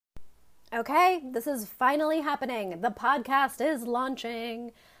Okay, this is finally happening. The podcast is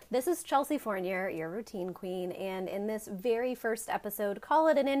launching. This is Chelsea Fournier, your routine queen, and in this very first episode, call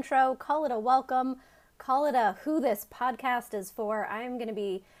it an intro, call it a welcome, call it a who this podcast is for. I am going to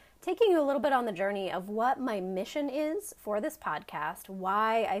be taking you a little bit on the journey of what my mission is for this podcast,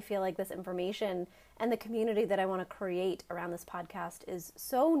 why I feel like this information and the community that I want to create around this podcast is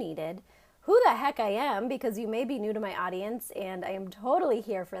so needed, who the heck I am, because you may be new to my audience, and I am totally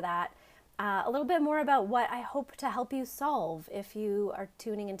here for that. A little bit more about what I hope to help you solve if you are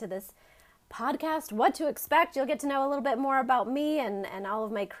tuning into this podcast, what to expect. You'll get to know a little bit more about me and all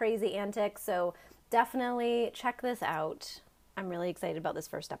of my crazy antics. So definitely check this out. I'm really excited about this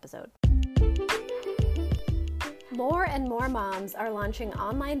first episode. More and more moms are launching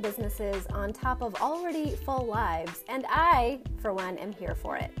online businesses on top of already full lives, and I, for one, am here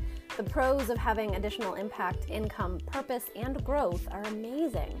for it. The pros of having additional impact, income, purpose, and growth are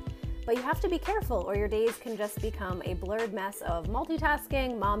amazing. But you have to be careful or your days can just become a blurred mess of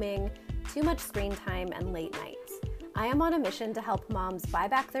multitasking, momming, too much screen time, and late nights. I am on a mission to help moms buy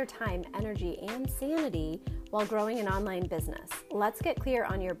back their time, energy, and sanity while growing an online business. Let's get clear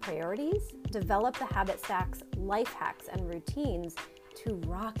on your priorities, develop the habit stacks, life hacks, and routines to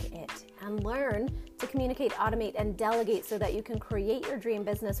rock it, and learn to communicate, automate, and delegate so that you can create your dream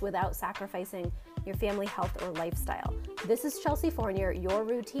business without sacrificing your family health or lifestyle. This is Chelsea Fournier, your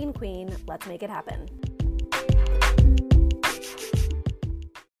routine queen. Let's make it happen.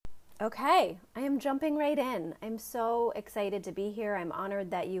 Okay, I am jumping right in. I'm so excited to be here. I'm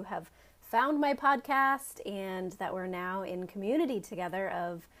honored that you have found my podcast and that we're now in community together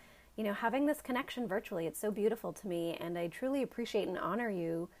of, having this connection virtually. It's so beautiful to me, and I truly appreciate and honor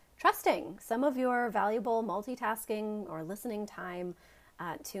you trusting some of your valuable multitasking or listening time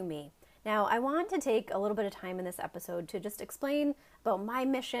to me. Now, I want to take a little bit of time in this episode to just explain about my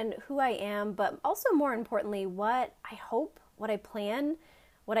mission, who I am, but also more importantly, what I hope, what I plan,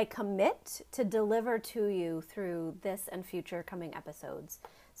 what I commit to deliver to you through this and future coming episodes.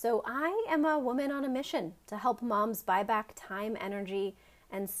 So I am a woman on a mission to help moms buy back time, energy,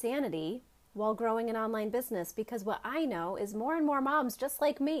 and sanity while growing an online business, because what I know is more and more moms just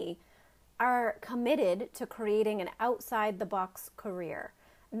like me are committed to creating an outside-the-box career.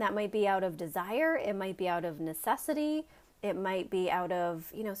 And that might be out of desire, it might be out of necessity, it might be out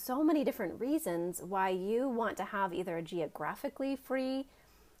of, so many different reasons why you want to have either a geographically free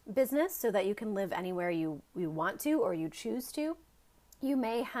business so that you can live anywhere you want to or you choose to. You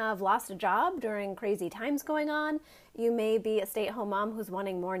may have lost a job during crazy times going on. You may be a stay-at-home mom who's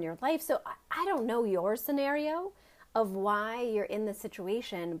wanting more in your life. So I don't know your scenario of why you're in this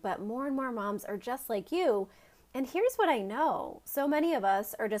situation, but more and more moms are just like you. And here's what I know. So many of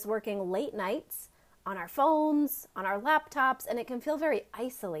us are just working late nights on our phones, on our laptops, and it can feel very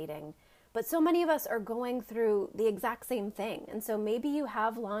isolating. But so many of us are going through the exact same thing. And so maybe you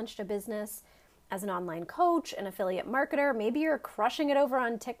have launched a business as an online coach, an affiliate marketer. Maybe you're crushing it over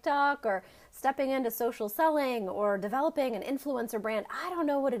on TikTok or stepping into social selling or developing an influencer brand. I don't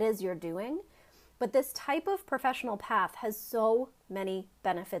know what it is you're doing, but this type of professional path has so many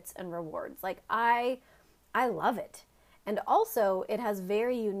benefits and rewards. Like I love it. And also it has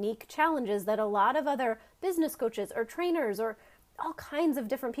very unique challenges that a lot of other business coaches or trainers or all kinds of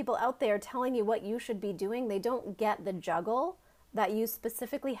different people out there telling you what you should be doing, they don't get the juggle that you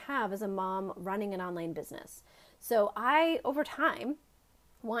specifically have as a mom running an online business. So I, over time,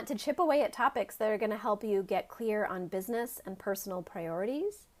 want to chip away at topics that are going to help you get clear on business and personal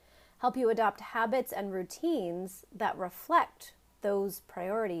priorities, help you adopt habits and routines that reflect those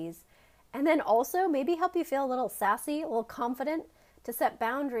priorities, and then also maybe help you feel a little sassy, a little confident to set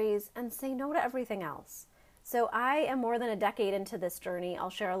boundaries and say no to everything else. So I am more than a decade into this journey. I'll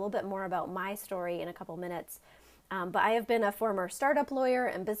share a little bit more about my story in a couple minutes. But I have been a former startup lawyer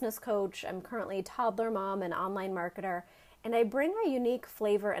and business coach. I'm currently a toddler mom and online marketer. And I bring a unique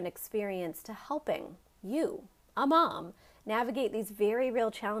flavor and experience to helping you, a mom, navigate these very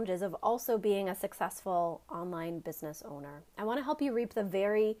real challenges of also being a successful online business owner. I want to help you reap the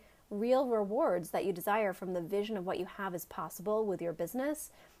very real rewards that you desire from the vision of what you have as possible with your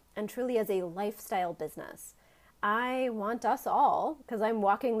business and truly as a lifestyle business. I want us all, because I'm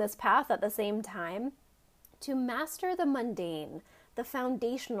walking this path at the same time, to master the mundane, the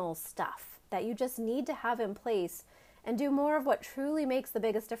foundational stuff that you just need to have in place and do more of what truly makes the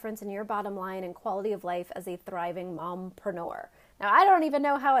biggest difference in your bottom line and quality of life as a thriving mompreneur. Now, I don't even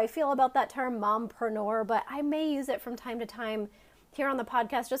know how I feel about that term mompreneur, but I may use it from time to time here on the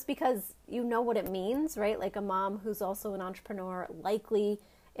podcast just because you know what it means, right? Like a mom who's also an entrepreneur, likely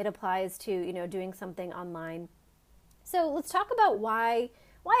it applies to, doing something online. So let's talk about why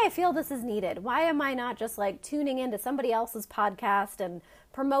why I feel this is needed. Why am I not just like tuning into somebody else's podcast and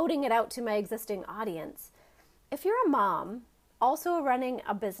promoting it out to my existing audience? If you're a mom, also running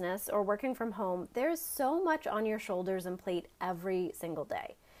a business or working from home, there's so much on your shoulders and plate every single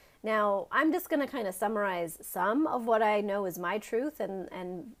day. Now, I'm just going to kind of summarize some of what I know is my truth,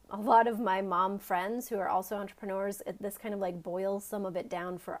 and a lot of my mom friends who are also entrepreneurs, this kind of like boils some of it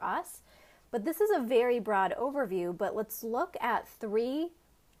down for us. But this is a very broad overview, but let's look at 3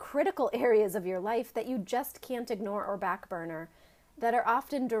 critical areas of your life that you just can't ignore or back burner that are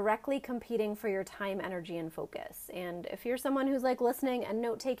often directly competing for your time, energy, and focus. And if you're someone who's like listening and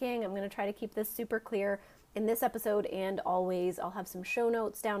note-taking, I'm going to try to keep this super clear in this episode and always. I'll have some show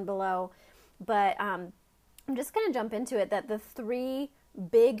notes down below. But I'm just going to jump into it, that the 3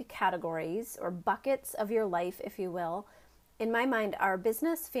 big categories or buckets of your life, if you will, in my mind are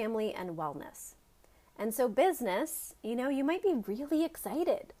business, family, and wellness. And so business, you might be really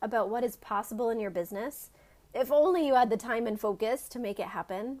excited about what is possible in your business. If only you had the time and focus to make it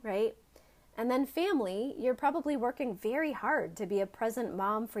happen, right? And then family, you're probably working very hard to be a present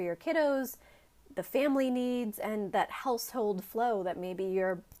mom for your kiddos, the family needs, and that household flow that maybe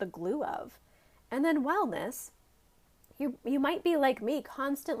you're the glue of. And then wellness, you might be like me,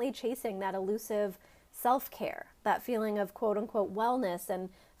 constantly chasing that elusive self-care, that feeling of quote unquote wellness, and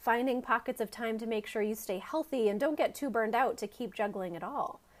finding pockets of time to make sure you stay healthy and don't get too burned out to keep juggling it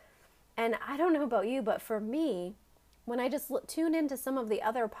all. And I don't know about you, but for me, when I just tune into some of the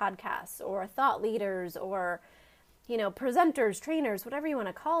other podcasts or thought leaders or, presenters, trainers, whatever you want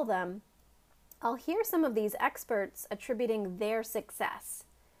to call them, I'll hear some of these experts attributing their success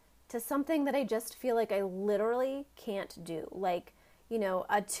to something that I just feel like I literally can't do. Like,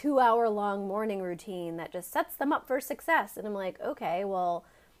 a 2-hour-long morning routine that just sets them up for success. And I'm like, okay, well,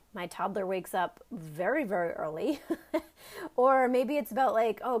 my toddler wakes up very, very early. Or maybe it's about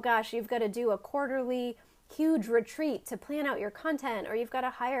like, oh gosh, you've got to do a quarterly huge retreat to plan out your content, or you've got to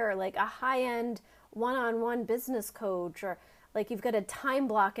hire like a high-end one-on-one business coach, or like you've got to time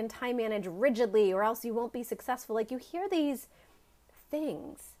block and time manage rigidly or else you won't be successful. Like you hear these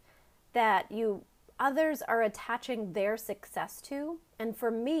things that others are attaching their success to. And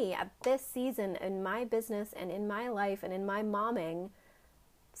for me, at this season in my business and in my life and in my momming,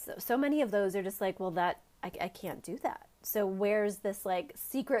 so many of those are just like, well, I can't do that. So where's this like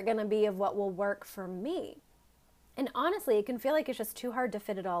secret going to be of what will work for me? And honestly, it can feel like it's just too hard to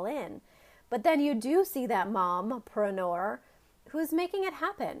fit it all in. But then you do see that mompreneur who's making it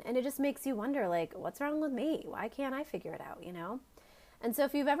happen. And it just makes you wonder, like, what's wrong with me? Why can't I figure it out, And so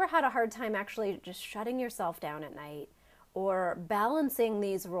if you've ever had a hard time actually just shutting yourself down at night or balancing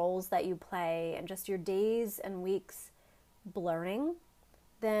these roles that you play and just your days and weeks blurring,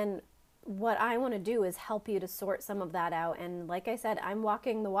 then what I want to do is help you to sort some of that out. And like I said, I'm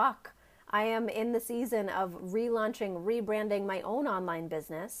walking the walk. I am in the season of relaunching, rebranding my own online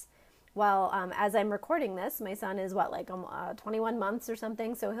business. While as I'm recording this, my son is 21 months or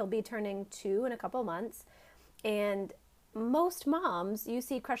something, so he'll be turning 2 in a couple months. And most moms you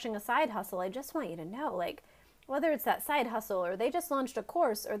see crushing a side hustle, I just want you to know, like, whether it's that side hustle or they just launched a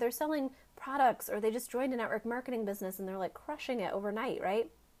course or they're selling products or they just joined a network marketing business and they're like crushing it overnight, right?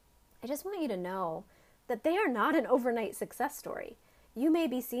 I just want you to know that they are not an overnight success story. You may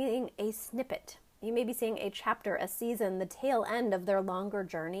be seeing a snippet. You may be seeing a chapter, a season, the tail end of their longer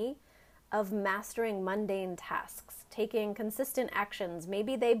journey of mastering mundane tasks, taking consistent actions.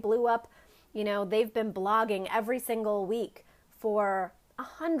 Maybe they blew up, they've been blogging every single week for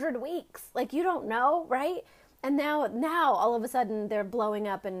 100 weeks. Like, you don't know, right? And now all of a sudden they're blowing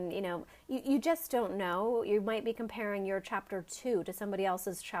up and, you just don't know. You might be comparing your chapter 2 to somebody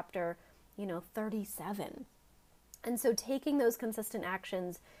else's chapter, 37. And so taking those consistent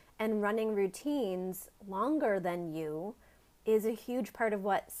actions and running routines longer than you is a huge part of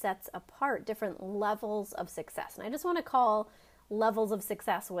what sets apart different levels of success. And I just want to call levels of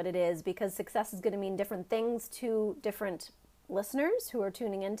success what it is, because success is going to mean different things to different listeners who are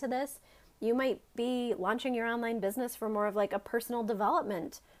tuning into this. You might be launching your online business for more of like a personal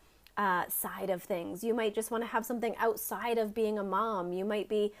development side of things. You might just want to have something outside of being a mom. You might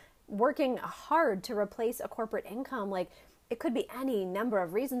be working hard to replace a corporate income. Like, it could be any number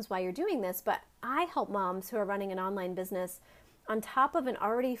of reasons why you're doing this, but I help moms who are running an online business on top of an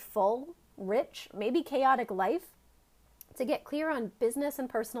already full, rich, maybe chaotic life to get clear on business and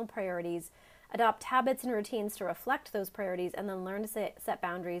personal priorities, adopt habits and routines to reflect those priorities, and then learn to set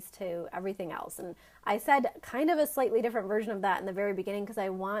boundaries to everything else. And I said kind of a slightly different version of that in the very beginning because I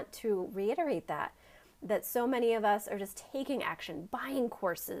want to reiterate that so many of us are just taking action, buying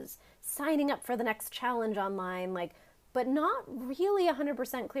courses, signing up for the next challenge online, like but not really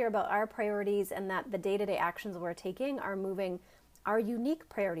 100% clear about our priorities, and that the day-to-day actions we're taking are moving our unique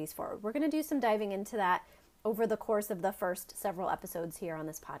priorities forward. We're going to do some diving into that over the course of the first several episodes here on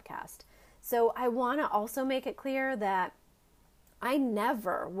this podcast. So I want to also make it clear that I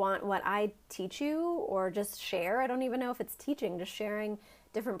never want what I teach you or just share. I don't even know if it's teaching, just sharing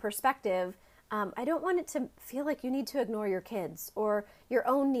different perspective. I don't want it to feel like you need to ignore your kids or your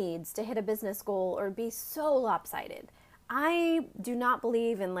own needs to hit a business goal or be so lopsided. I do not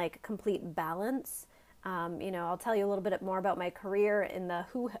believe in like complete balance. I'll tell you a little bit more about my career in the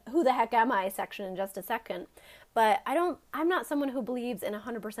who the heck am I section in just a second. But I'm not someone who believes in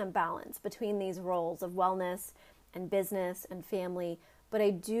 100% balance between these roles of wellness and business and family. But I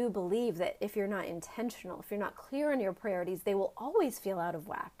do believe that if you're not intentional, if you're not clear on your priorities, they will always feel out of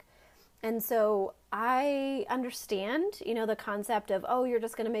whack. And so I understand, the concept of, you're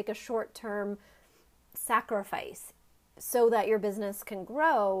just going to make a short-term sacrifice so that your business can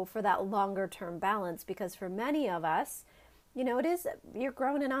grow for that longer-term balance. Because for many of us, you're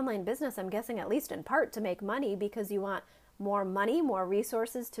growing an online business, I'm guessing at least in part to make money, because you want more money, more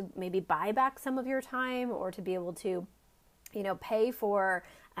resources to maybe buy back some of your time, or to be able to, pay for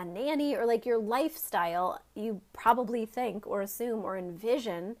a nanny, or like your lifestyle, you probably think or assume or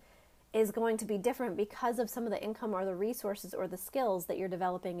envision is going to be different because of some of the income or the resources or the skills that you're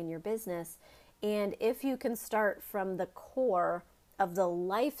developing in your business. And if you can start from the core of the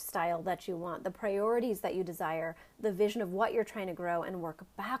lifestyle that you want, the priorities that you desire, the vision of what you're trying to grow, and work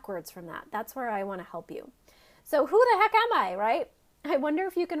backwards from that, that's where I want to help you. So who the heck am I, right? I wonder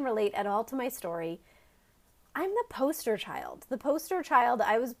if you can relate at all to my story. I'm the poster child.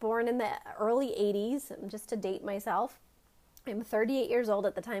 I was born in the early 80s, just to date myself. I'm 38 years old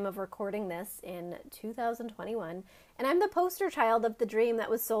at the time of recording this in 2021, and I'm the poster child of the dream that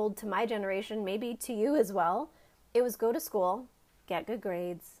was sold to my generation, maybe to you as well. It was go to school, get good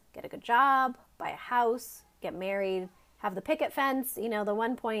grades, get a good job, buy a house, get married, have the picket fence, the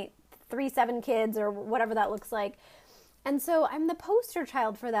 1.37 kids or whatever that looks like. And so I'm the poster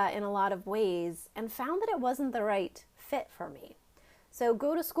child for that in a lot of ways, and found that it wasn't the right fit for me. So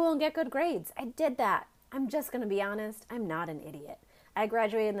go to school and get good grades. I did that. I'm just going to be honest, I'm not an idiot. I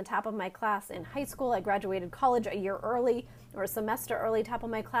graduated in the top of my class in high school. I graduated college a year early, or a semester early, top of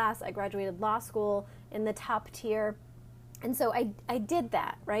my class. I graduated law school in the top tier. And so I did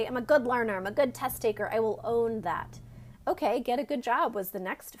that, right? I'm a good learner. I'm a good test taker. I will own that. Okay, get a good job was the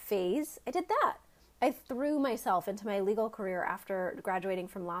next phase. I did that. I threw myself into my legal career after graduating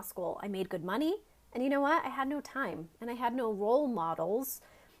from law school. I made good money. And you know what? I had no time, and I had no role models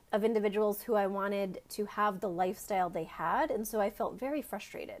of individuals who I wanted to have the lifestyle they had. And so I felt very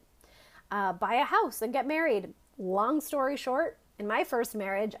frustrated. Buy a house and get married. Long story short, in my first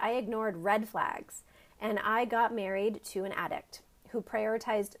marriage, I ignored red flags, and I got married to an addict who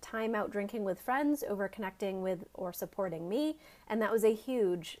prioritized time out drinking with friends over connecting with or supporting me. And that was a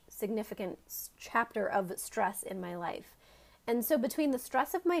huge, significant chapter of stress in my life. And so between the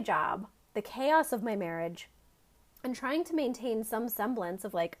stress of my job, the chaos of my marriage, and trying to maintain some semblance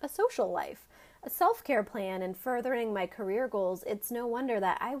of like a social life, a self-care plan, and furthering my career goals, it's no wonder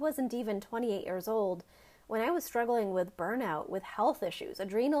that I wasn't even 28 years old when I was struggling with burnout, with health issues,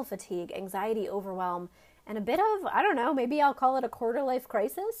 adrenal fatigue, anxiety, overwhelm, and a bit of, maybe I'll call it a quarter life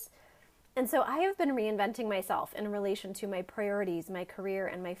crisis. And so I have been reinventing myself in relation to my priorities, my career,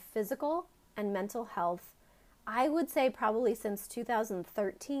 and my physical and mental health. I would say probably since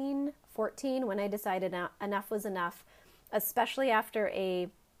 2013, 14, when I decided enough was enough, especially after a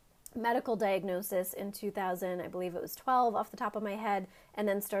medical diagnosis in 2000, I believe it was 12 off the top of my head, and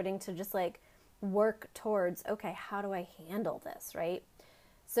then starting to just like work towards, okay, how do I handle this, right?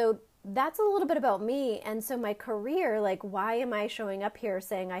 So that's a little bit about me. And so my career, like, why am I showing up here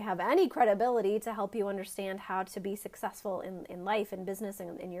saying I have any credibility to help you understand how to be successful in life and business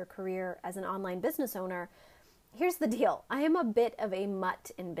and in your career as an online business owner? Here's the deal. I am a bit of a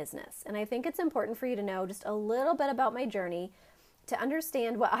mutt in business, and I think it's important for you to know just a little bit about my journey to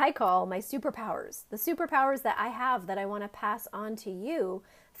understand what I call my superpowers, the superpowers that I have that I want to pass on to you,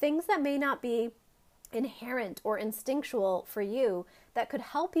 things that may not be inherent or instinctual for you that could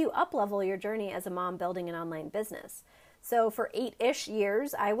help you up-level your journey as a mom building an online business. So for 8-ish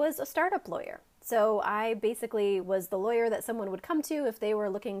years, I was a startup lawyer. So I basically was the lawyer that someone would come to if they were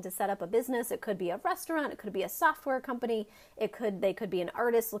looking to set up a business. It could be a restaurant, it could be a software company, they could be an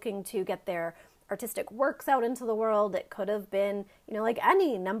artist looking to get their artistic works out into the world. It could have been, like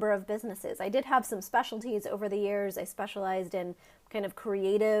any number of businesses. I did have some specialties over the years. I specialized in kind of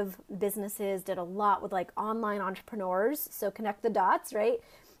creative businesses, did a lot with like online entrepreneurs. So connect the dots, right?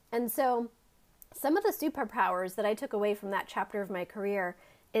 And so some of the superpowers that I took away from that chapter of my career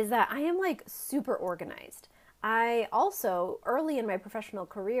is that I am like super organized. I also, early in my professional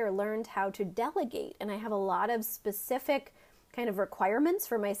career, learned how to delegate, and I have a lot of specific kind of requirements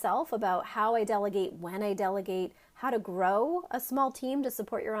for myself about how I delegate, when I delegate, how to grow a small team to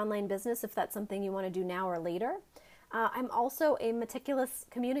support your online business if that's something you want to do now or later. I'm also a meticulous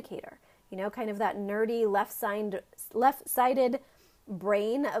communicator, kind of that nerdy left-sided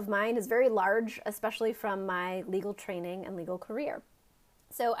brain of mine is very large, especially from my legal training and legal career.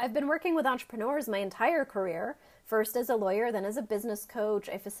 So I've been working with entrepreneurs my entire career, first as a lawyer, then as a business coach.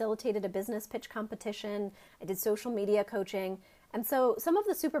 I facilitated a business pitch competition. I did social media coaching. And so some of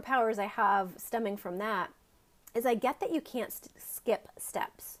the superpowers I have stemming from that is I get that you can't skip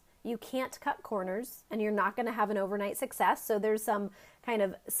steps. You can't cut corners, and you're not going to have an overnight success. So there's some kind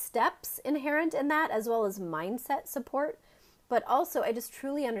of steps inherent in that, as well as mindset support. But also, I just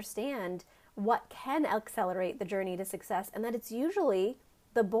truly understand what can accelerate the journey to success, and that it's usually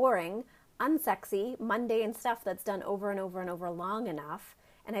the boring, unsexy, mundane stuff that's done over and over and over long enough.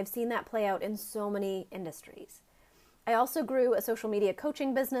 And I've seen that play out in so many industries. I also grew a social media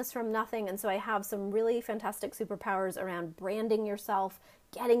coaching business from nothing, and so I have some really fantastic superpowers around branding yourself,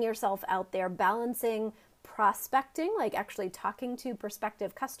 getting yourself out there, balancing prospecting, like actually talking to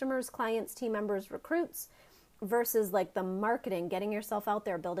prospective customers, clients, team members, recruits, versus like the marketing, getting yourself out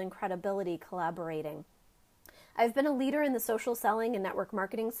there, building credibility, collaborating. I've been a leader in the social selling and network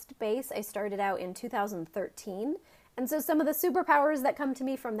marketing space. I started out in 2013. And so some of the superpowers that come to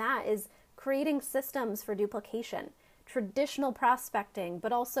me from that is creating systems for duplication, traditional prospecting,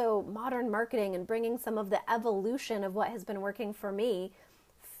 but also modern marketing, and bringing some of the evolution of what has been working for me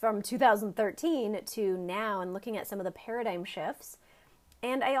from 2013 to now, and looking at some of the paradigm shifts.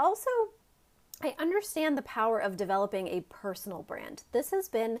 And I understand the power of developing a personal brand. This has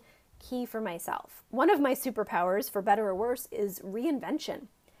been key for myself. One of my superpowers, for better or worse, is reinvention,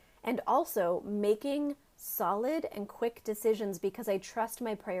 and also making solid and quick decisions because I trust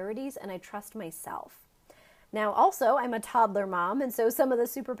my priorities and I trust myself. Now, also, I'm a toddler mom, and so some of the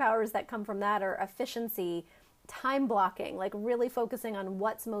superpowers that come from that are efficiency, time blocking, like really focusing on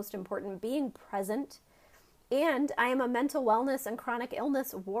what's most important, being present. And I am a mental wellness and chronic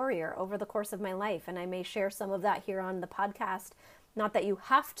illness warrior over the course of my life, and I may share some of that here on the podcast. Not that you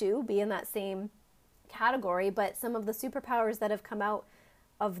have to be in that same category, but some of the superpowers that have come out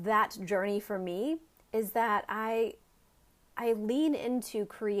of that journey for me is that I lean into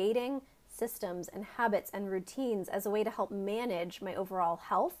creating systems and habits and routines as a way to help manage my overall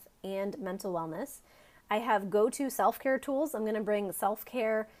health and mental wellness. I have go-to self-care tools. I'm going to bring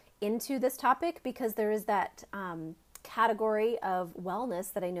self-care into this topic because there is that category of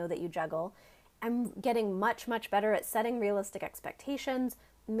wellness that I know that you juggle. I'm getting much, much better at setting realistic expectations,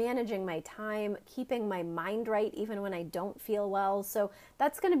 managing my time, keeping my mind right even when I don't feel well. So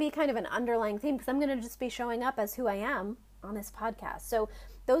that's going to be kind of an underlying theme because I'm going to just be showing up as who I am on this podcast. So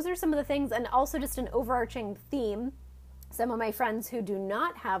those are some of the things, and also just an overarching theme. Some of my friends who do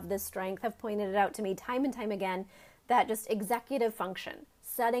not have this strength have pointed it out to me time and time again, that just executive function,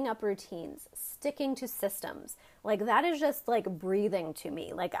 setting up routines, sticking to systems, like that is just like breathing to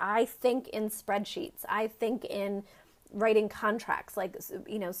me. Like I think in spreadsheets, I think in writing contracts, like,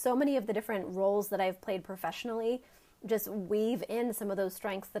 so many of the different roles that I've played professionally just weave in some of those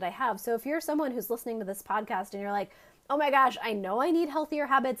strengths that I have. So if you're someone who's listening to this podcast and you're like, oh my gosh, I know I need healthier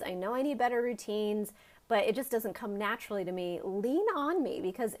habits, I know I need better routines, but it just doesn't come naturally to me, lean on me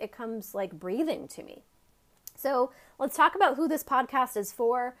because it comes like breathing to me. So let's talk about who this podcast is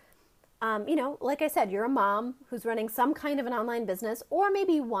for. Like I said, you're a mom who's running some kind of an online business, or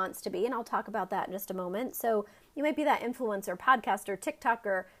maybe wants to be, and I'll talk about that in just a moment. So you might be that influencer, podcaster,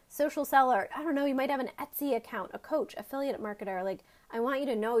 TikToker, social seller. I don't know, you might have an Etsy account, a coach, affiliate marketer. Like, I want you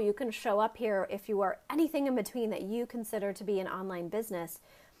to know you can show up here if you are anything in between that you consider to be an online business.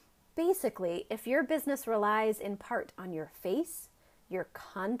 Basically, if your business relies in part on your face, your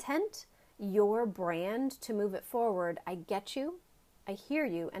content, your brand to move it forward, I get you, I hear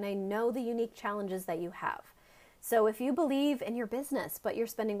you, and I know the unique challenges that you have. So if you believe in your business, but you're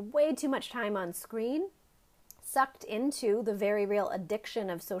spending way too much time on screen, sucked into the very real addiction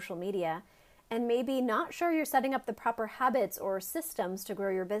of social media, and maybe not sure you're setting up the proper habits or systems to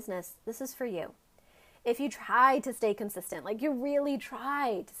grow your business, this is for you. If you try to stay consistent, like you really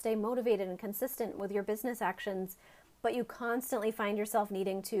try to stay motivated and consistent with your business actions, but you constantly find yourself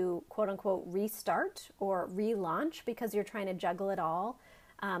needing to quote unquote restart or relaunch because you're trying to juggle it all,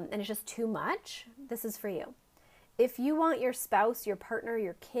 and it's just too much, this is for you. If you want your spouse, your partner,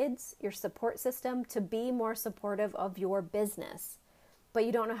 your kids, your support system to be more supportive of your business, but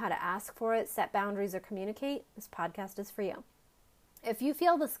you don't know how to ask for it, set boundaries, or communicate, this podcast is for you. If you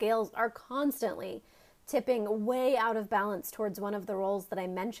feel the scales are constantly tipping way out of balance towards one of the roles that I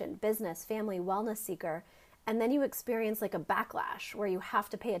mentioned, business, family, wellness seeker, and then you experience like a backlash where you have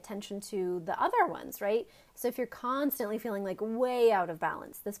to pay attention to the other ones, right? So if you're constantly feeling like way out of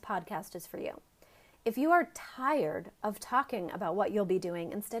balance, this podcast is for you. If you are tired of talking about what you'll be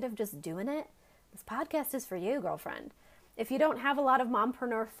doing instead of just doing it, this podcast is for you, girlfriend. If you don't have a lot of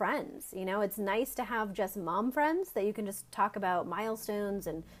mompreneur friends, it's nice to have just mom friends that you can just talk about milestones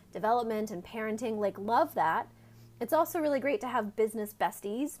and development and parenting, love that. It's also really great to have business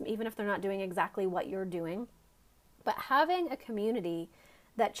besties, even if they're not doing exactly what you're doing. But having a community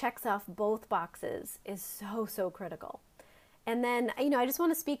that checks off both boxes is so, so critical. And then, I just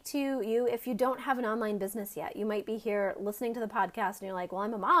want to speak to you if you don't have an online business yet. You might be here listening to the podcast and you're like, well,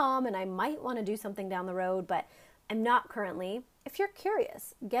 I'm a mom and I might want to do something down the road, but I'm not currently. If you're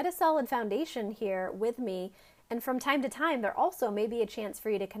curious, get a solid foundation here with me. And from time to time, there also may be a chance for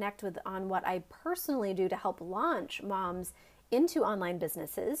you to connect with on what I personally do to help launch moms into online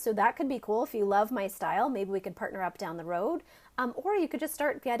businesses. So that could be cool. If you love my style, maybe we could partner up down the road. Or you could just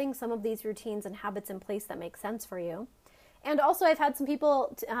start getting some of these routines and habits in place that make sense for you. And also I've had some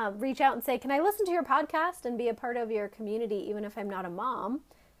people reach out and say, can I listen to your podcast and be a part of your community even if I'm not a mom?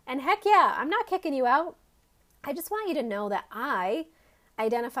 And heck yeah, I'm not kicking you out. I just want you to know that I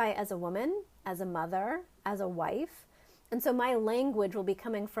identify as a woman, as a mother, as a wife. And so my language will be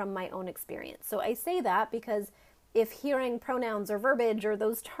coming from my own experience. So I say that because if hearing pronouns or verbiage or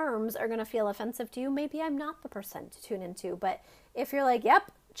those terms are going to feel offensive to you, maybe I'm not the person to tune into. But if you're like,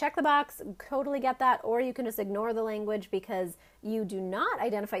 yep, check the box, totally get that, or you can just ignore the language because you do not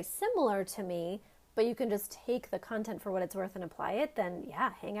identify similar to me, but you can just take the content for what it's worth and apply it, then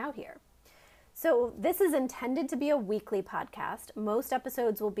yeah, hang out here. So this is intended to be a weekly podcast. Most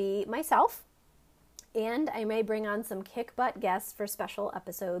episodes will be myself, and I may bring on some kick-butt guests for special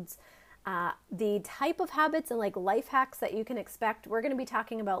episodes. The type of habits and life hacks that you can expect, we're going to be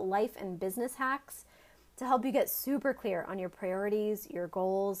talking about life and business hacks to help you get super clear on your priorities, your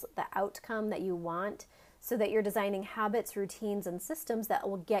goals, the outcome that you want, so that you're designing habits, routines, and systems that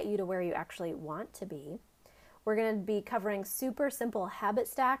will get you to where you actually want to be. We're going to be covering super simple habit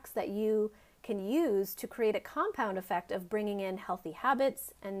stacks that you can use to create a compound effect of bringing in healthy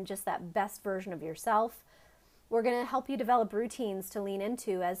habits and just that best version of yourself. We're going to help you develop routines to lean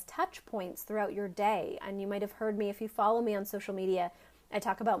into as touch points throughout your day. And you might have heard me, if you follow me on social media, I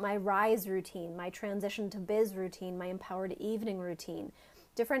talk about my rise routine, my transition to biz routine, my empowered evening routine,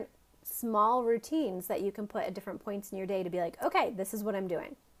 different small routines that you can put at different points in your day to be like, okay, this is what I'm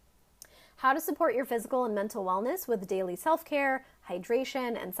doing. How to support your physical and mental wellness with daily self-care,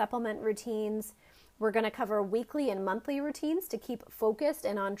 hydration, and supplement routines. We're going to cover weekly and monthly routines to keep focused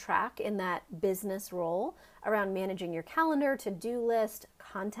and on track in that business role around managing your calendar, to-do list,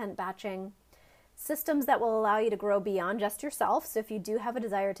 content batching. Systems that will allow you to grow beyond just yourself. So if you do have a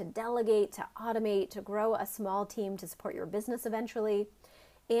desire to delegate, to automate, to grow a small team to support your business eventually.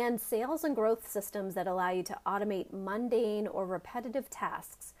 And sales and growth systems that allow you to automate mundane or repetitive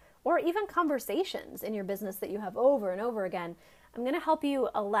tasks, or even conversations in your business that you have over and over again. I'm going to help you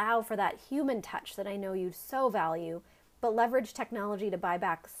allow for that human touch that I know you so value, but leverage technology to buy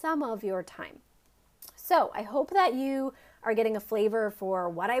back some of your time. So I hope that you are getting a flavor for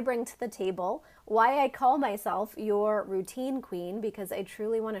what I bring to the table, why I call myself your routine queen, because I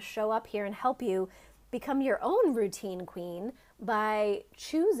truly want to show up here and help you become your own routine queen by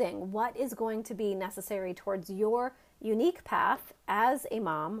choosing what is going to be necessary towards your unique path as a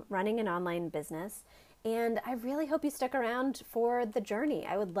mom running an online business. And I really hope you stick around for the journey.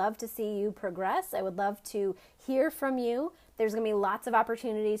 I would love to see you progress. I would love to hear from you. There's going to be lots of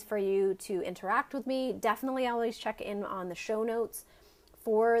opportunities for you to interact with me. Definitely always check in on the show notes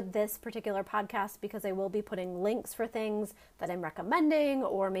for this particular podcast, because I will be putting links for things that I'm recommending,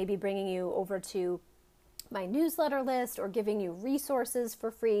 or maybe bringing you over to my newsletter list, or giving you resources for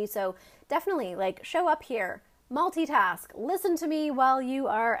free. So definitely show up here. Multitask, listen to me while you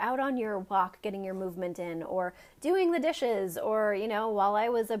are out on your walk getting your movement in, or doing the dishes, or, while I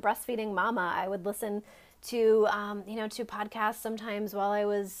was a breastfeeding mama, I would listen to, to podcasts sometimes while I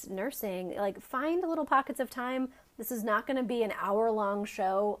was nursing. Find little pockets of time. This is not going to be an hour-long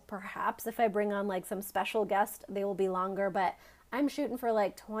show. Perhaps if I bring on some special guest, they will be longer, but I'm shooting for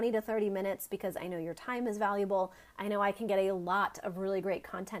 20 to 30 minutes because I know your time is valuable. I know I can get a lot of really great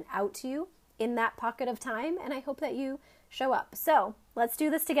content out to you in that pocket of time, and I hope that you show up. So let's do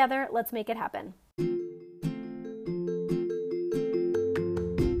this together. Let's make it happen.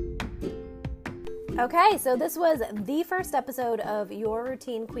 Okay, so this was the first episode of Your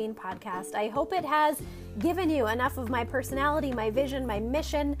Routine Queen podcast. I hope it has given you enough of my personality, my vision, my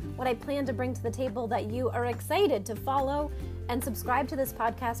mission, what I plan to bring to the table that you are excited to follow and subscribe to this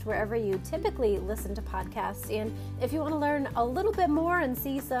podcast wherever you typically listen to podcasts. And if you want to learn a little bit more and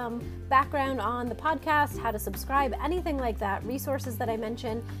see some background on the podcast, how to subscribe, anything like that, resources that I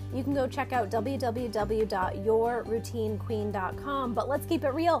mentioned, you can go check out www.yourroutinequeen.com. But let's keep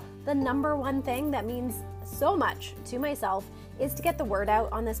it real. The number one thing that means so much to myself is to get the word out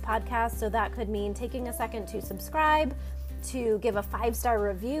on this podcast. So that could mean taking a second to subscribe, to give a 5-star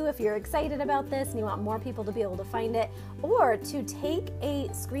review if you're excited about this and you want more people to be able to find it, or to take a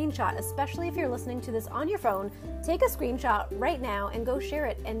screenshot, especially if you're listening to this on your phone. Take a screenshot right now and go share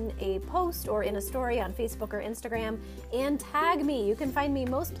it in a post or in a story on Facebook or Instagram and tag me. You can find me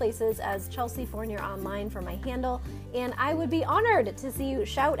most places as Chelsea Fournier Online for my handle, and I would be honored to see you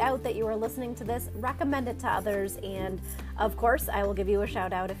shout out that you are listening to this, recommend it to others, and of course, I will give you a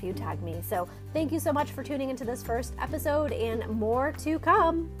shout out if you tag me. So thank you so much for tuning into this first episode, and more to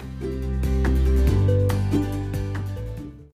come.